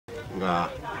nga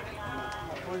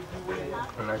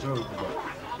nacho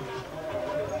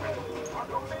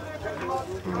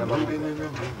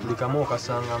ndikamo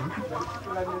kasangamu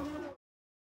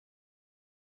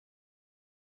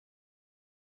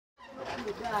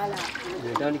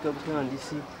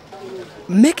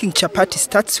Making chapati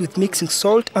starts with mixing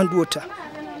salt and water.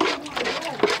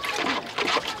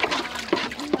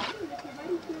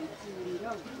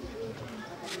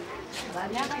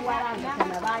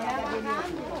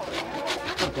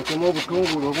 Tekemo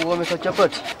obutungulu obuwomeka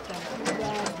chapati.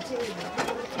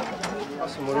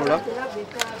 Asumulula.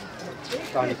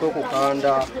 Tandika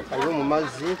okukanda, aliwo mu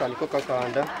mazzi, tandika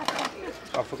okukanda.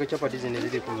 Afuke chapati zino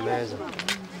ziri ku mmeeza.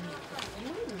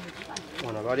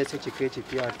 Ono balese kiko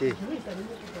ekipya ate.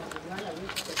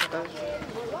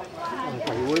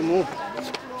 Nkaliwemu.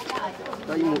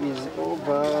 Time is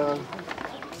over.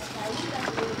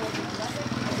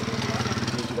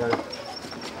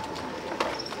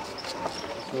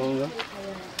 Songa.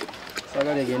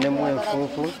 Sagale gendemu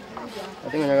enfuufu.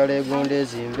 Ate nga njagala egonda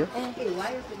ezimbe.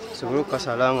 Sobola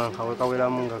okukasalanga nkawe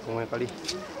kaweramu nga kumwe kali.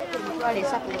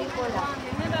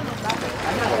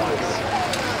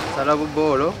 Sala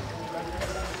buboolo.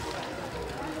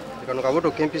 Kano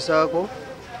kabuto kempisaako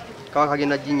kaba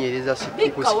kagenda ginyereza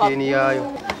ku sikini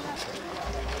yaayo.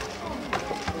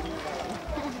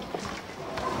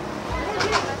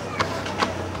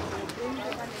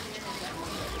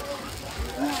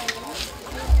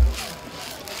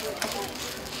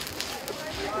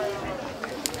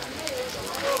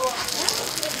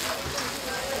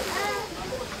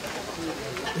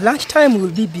 Lunchtime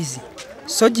will be busy,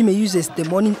 so Jimmy uses the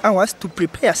morning hours to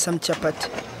prepare some chapati.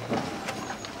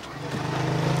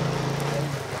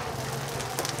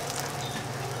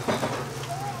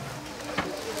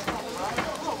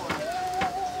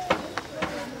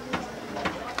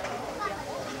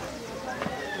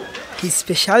 His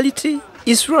speciality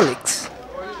is Rolex.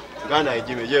 Gana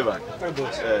Jimmy Jeba.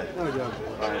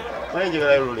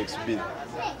 Rolex bin.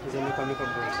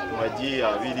 Maji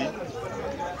abiri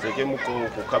zekemu ku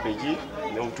cabbage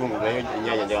n'obutungu nayo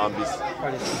ennyanya nyambisi.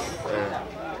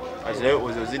 Ate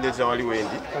ozo zinde zawali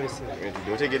wendi.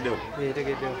 Otegeddewo?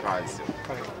 Tegeddewo.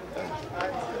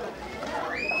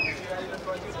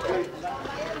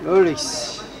 Rolex.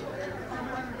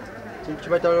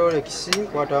 Chipata Rolex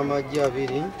kwata amaji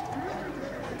abiri.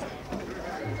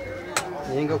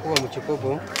 Nenga kuba mu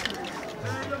kikopo.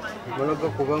 Maloga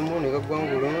kubamu ne gagwamu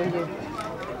bulungi.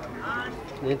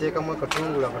 Nenteekamu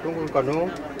akatungulu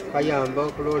kano kayamba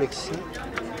ku Rolex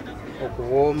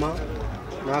okuwooma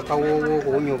n'akawoowo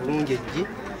okuwunya obulungi eggi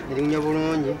eriwunya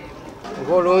bulungi.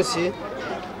 Oba olonsi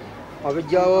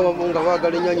abijjawo nga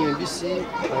baagala ennyaanya embisi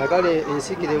ayagala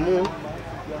ensiikiremu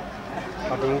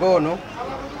kati ng'ono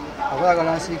aba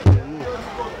ayagala nsiikiremu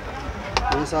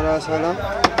nensalaasala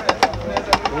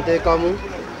nteekamu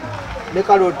ne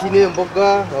kaloti n'emboga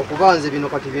okuba nze bino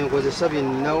kati byenkozesa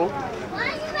byeninawo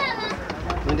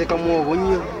nteekamu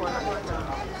obunnyo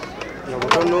nga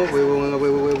butono bwebwo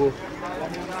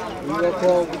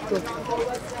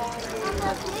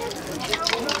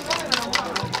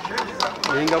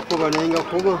nenga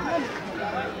kuba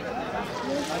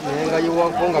nenga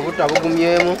yiwako nga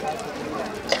butabugumyemu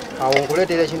awo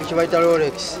nkuleetera ekintu kye bayita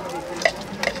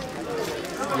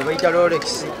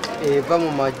Rolex eva mu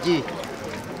magi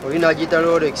olina agiyita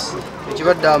Rolex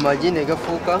ekibadde amagi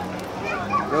negafuuka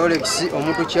Rolex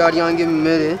omuntu kyalyanga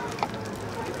emmere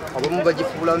abamu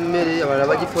bagifuula mmere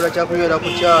abalala bagifuula kyakunywera ku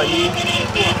kyayi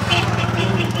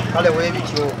kale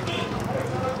weebityo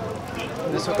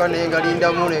nesoka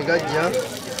nengalindamu negajja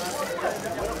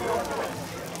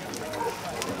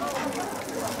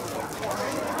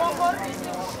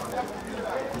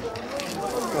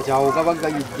kati awo gaba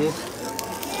gayidde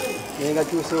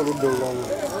nengakyusa oludda olulala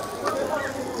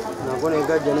nago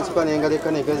negajja nesoka nengaleka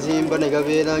negazimba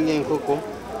negabeera ng'enkoko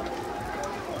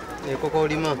enkoko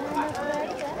lima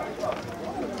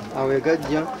awo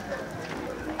egajja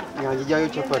ng'angijjayo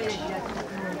chapati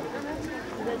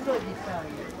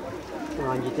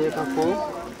ng'angiteekako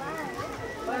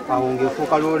awo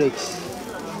ng'efuuka Rolex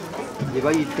gye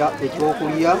bayita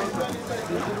ekyokulya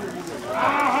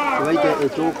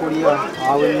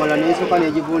awo emmala n'esooka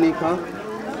n'egivuunika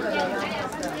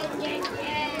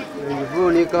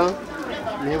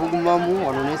n'ebugumamu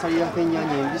wano n'esalirako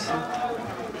ennyaanya embisi.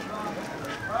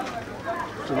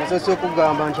 Kinasoose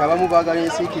okugamba nti abamu baagala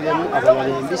ensiikiremu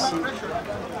abalala embisi.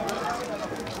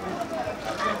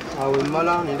 Awo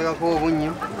emmala nentekako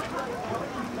obunnyo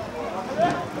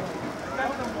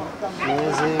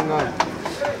nezenga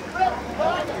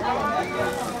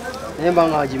nemba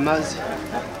nga agimaze.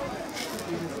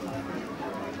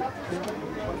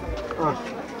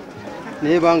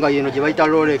 naye banga yeno gye bayita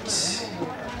Rolex.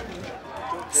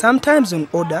 Sometimes on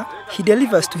order, he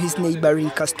delivers to his neighboring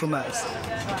customers.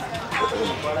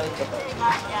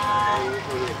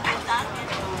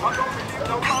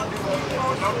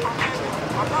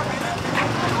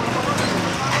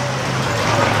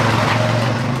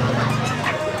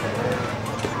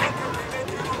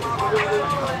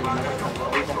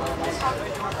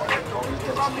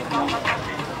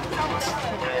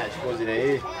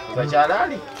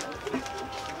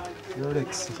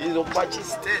 Rolex.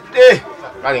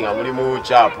 Kali nga mulimu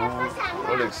chapu,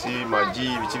 Rolex,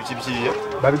 maji, bichi.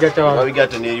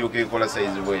 Babigata ne yuko ekola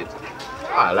size bwet.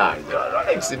 Ala,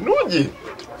 Rolex nungi.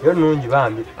 Yo nungi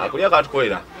bambi. Akulya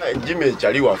katukolera. Jimmy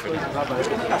chali waffe.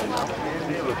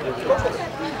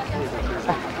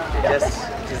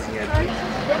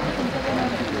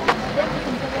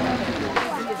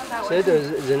 Sente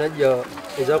zenajja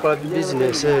ezakola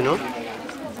business eno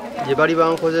gye bali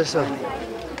bankozesa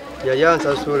yali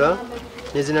ansasula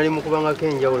nezinali mu kubangako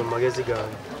enjawulo mu magezi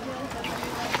gange.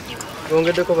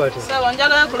 Ongeddeko bati sawa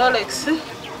njagala ku Rolex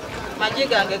maji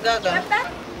gange gaga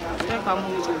teka mu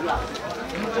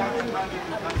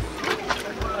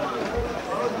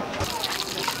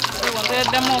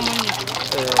ongeddemu omunyi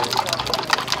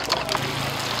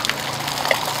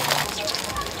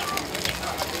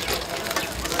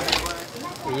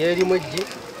ey'erimu eggi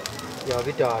ya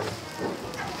 5,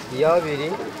 ya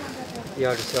 2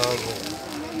 ya 7,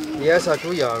 ya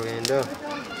 3 ya 9,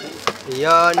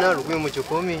 ya 4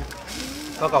 1,010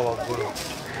 paka waggulu.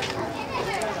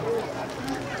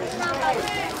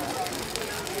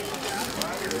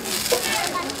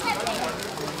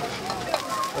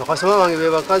 Bakasoma bange be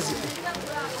bakazi.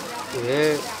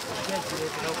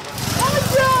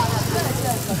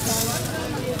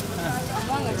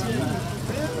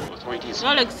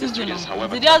 Rolex zino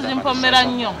zirya zimpomera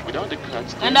nnyo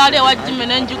endali ewajjime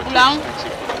nenjigula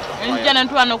enjja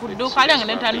nentwala ku dduuka lyange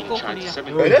nentandika okulya.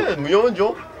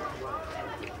 Muyonjo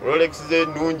Rolex ze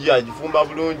nungi agifumba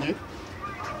bulungi.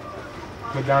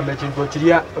 Mugambe ekintu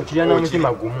okirya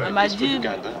n'omutima gumu. Amagi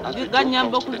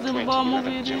ganyamba okuzimba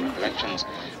omubiri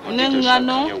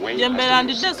n'eŋŋano gye mbeera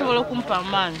ndidde esobola okumpa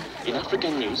amaanyi.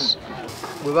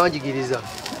 Bwe banjigiriza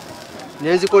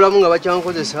nenzikolamu nga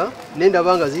bakyankozesa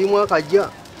nendaba nga zirimu akajja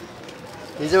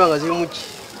nenzaba nga zirimu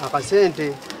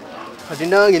akasente kati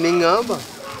nange neŋŋamba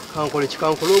kankole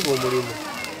kikankole ogwo omulimu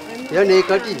era naye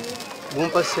kati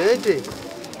gumpa sente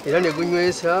era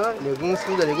negunywesa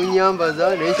negunsuuza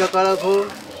negunyambaza nenkyakalako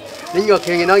nenywa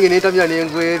kenge nange nentamira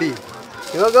nengweri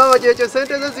nebagamba kyekyo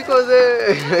sente ze zikoze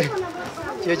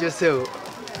kyekyo sewo.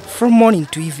 From morning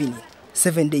to evening,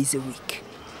 7 days a week.